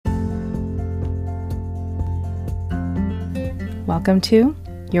Welcome to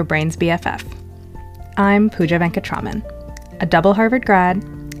Your Brain's BFF. I'm Pooja Venkatraman, a double Harvard grad,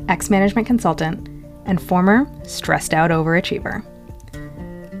 ex-management consultant, and former stressed-out overachiever.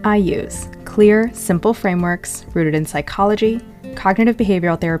 I use clear, simple frameworks rooted in psychology, cognitive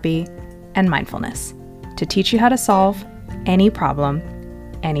behavioral therapy, and mindfulness to teach you how to solve any problem,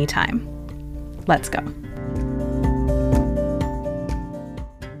 anytime. Let's go.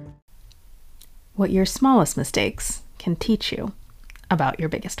 What your smallest mistakes can teach you about your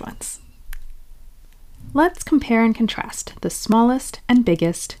biggest ones. Let's compare and contrast the smallest and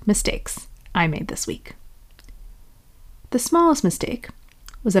biggest mistakes I made this week. The smallest mistake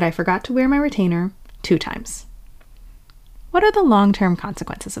was that I forgot to wear my retainer 2 times. What are the long-term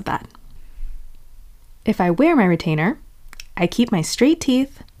consequences of that? If I wear my retainer, I keep my straight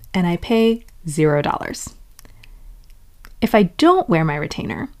teeth and I pay $0. If I don't wear my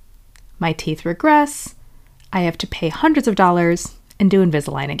retainer, my teeth regress, I have to pay hundreds of dollars and do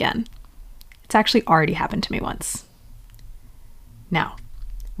Invisalign again. It's actually already happened to me once. Now,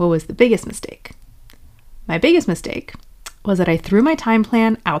 what was the biggest mistake? My biggest mistake was that I threw my time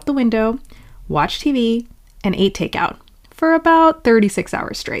plan out the window, watched TV, and ate takeout for about 36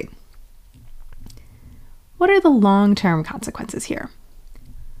 hours straight. What are the long-term consequences here?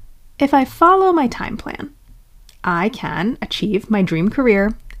 If I follow my time plan, I can achieve my dream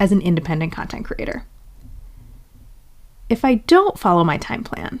career as an independent content creator. If I don't follow my time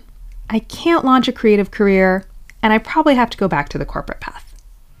plan, I can't launch a creative career, and I probably have to go back to the corporate path.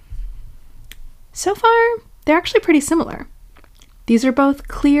 So far, they're actually pretty similar. These are both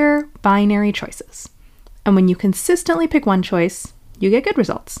clear, binary choices. And when you consistently pick one choice, you get good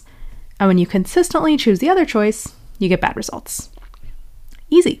results. And when you consistently choose the other choice, you get bad results.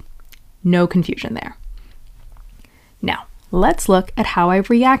 Easy. No confusion there. Now, let's look at how I've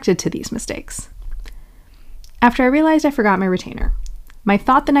reacted to these mistakes. After I realized I forgot my retainer, my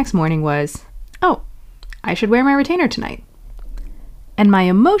thought the next morning was, oh, I should wear my retainer tonight. And my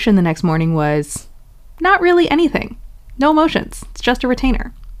emotion the next morning was, not really anything. No emotions. It's just a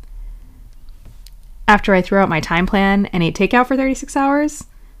retainer. After I threw out my time plan and ate takeout for 36 hours,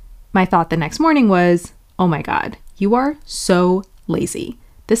 my thought the next morning was, oh my God, you are so lazy.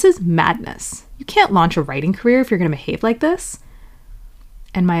 This is madness. You can't launch a writing career if you're going to behave like this.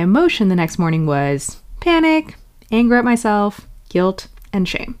 And my emotion the next morning was panic, anger at myself, guilt, and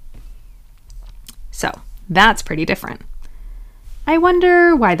shame. So that's pretty different. I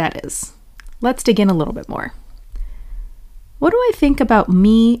wonder why that is. Let's dig in a little bit more. What do I think about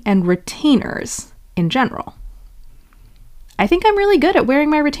me and retainers in general? I think I'm really good at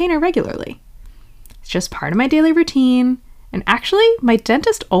wearing my retainer regularly. It's just part of my daily routine, and actually, my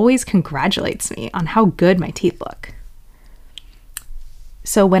dentist always congratulates me on how good my teeth look.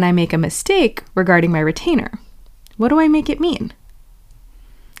 So when I make a mistake regarding my retainer, what do I make it mean?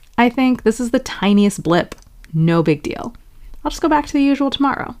 I think this is the tiniest blip, no big deal. I'll just go back to the usual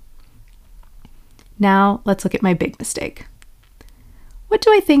tomorrow. Now, let's look at my big mistake. What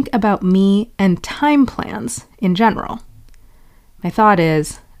do I think about me and time plans in general? My thought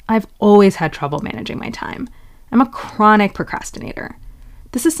is, I've always had trouble managing my time. I'm a chronic procrastinator.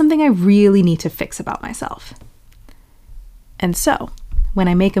 This is something I really need to fix about myself. And so, when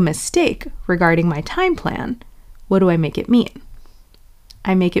I make a mistake regarding my time plan, what do I make it mean?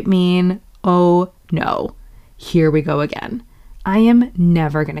 I make it mean, oh no, here we go again. I am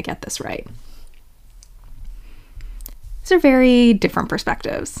never going to get this right. These are very different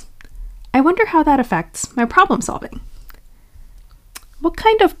perspectives. I wonder how that affects my problem solving. What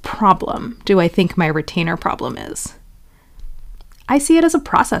kind of problem do I think my retainer problem is? I see it as a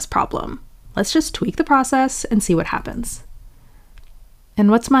process problem. Let's just tweak the process and see what happens. And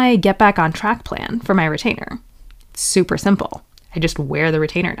what's my get back on track plan for my retainer? It's super simple. I just wear the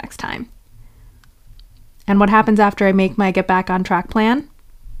retainer next time. And what happens after I make my get back on track plan?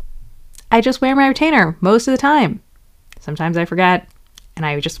 I just wear my retainer most of the time. Sometimes I forget, and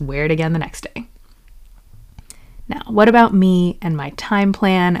I just wear it again the next day. Now, what about me and my time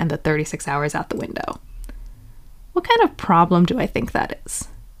plan and the 36 hours out the window? What kind of problem do I think that is?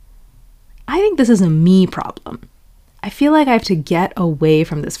 I think this is a me problem. I feel like I have to get away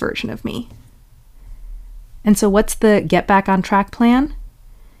from this version of me. And so what's the get back on track plan?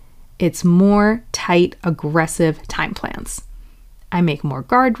 It's more tight, aggressive time plans. I make more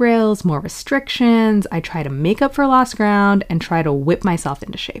guardrails, more restrictions. I try to make up for lost ground and try to whip myself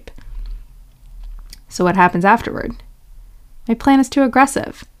into shape. So what happens afterward? My plan is too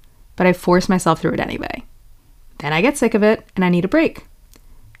aggressive, but I force myself through it anyway. Then I get sick of it and I need a break.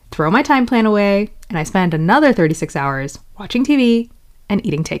 Throw my time plan away, and I spend another 36 hours watching TV and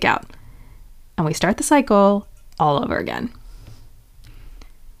eating takeout. And we start the cycle all over again.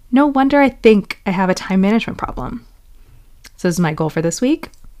 No wonder I think I have a time management problem. So this is my goal for this week.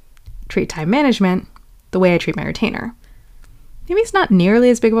 Treat time management the way I treat my retainer. Maybe it's not nearly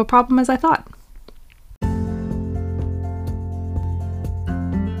as big of a problem as I thought.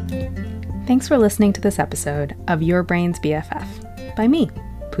 Thanks for listening to this episode of Your Brain's BFF by me,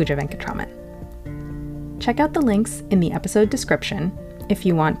 Pooja Venkatraman. Check out the links in the episode description if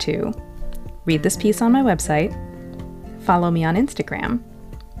you want to read this piece on my website, follow me on Instagram,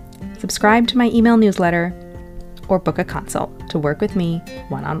 subscribe to my email newsletter, or book a consult to work with me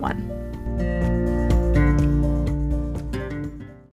one-on-one.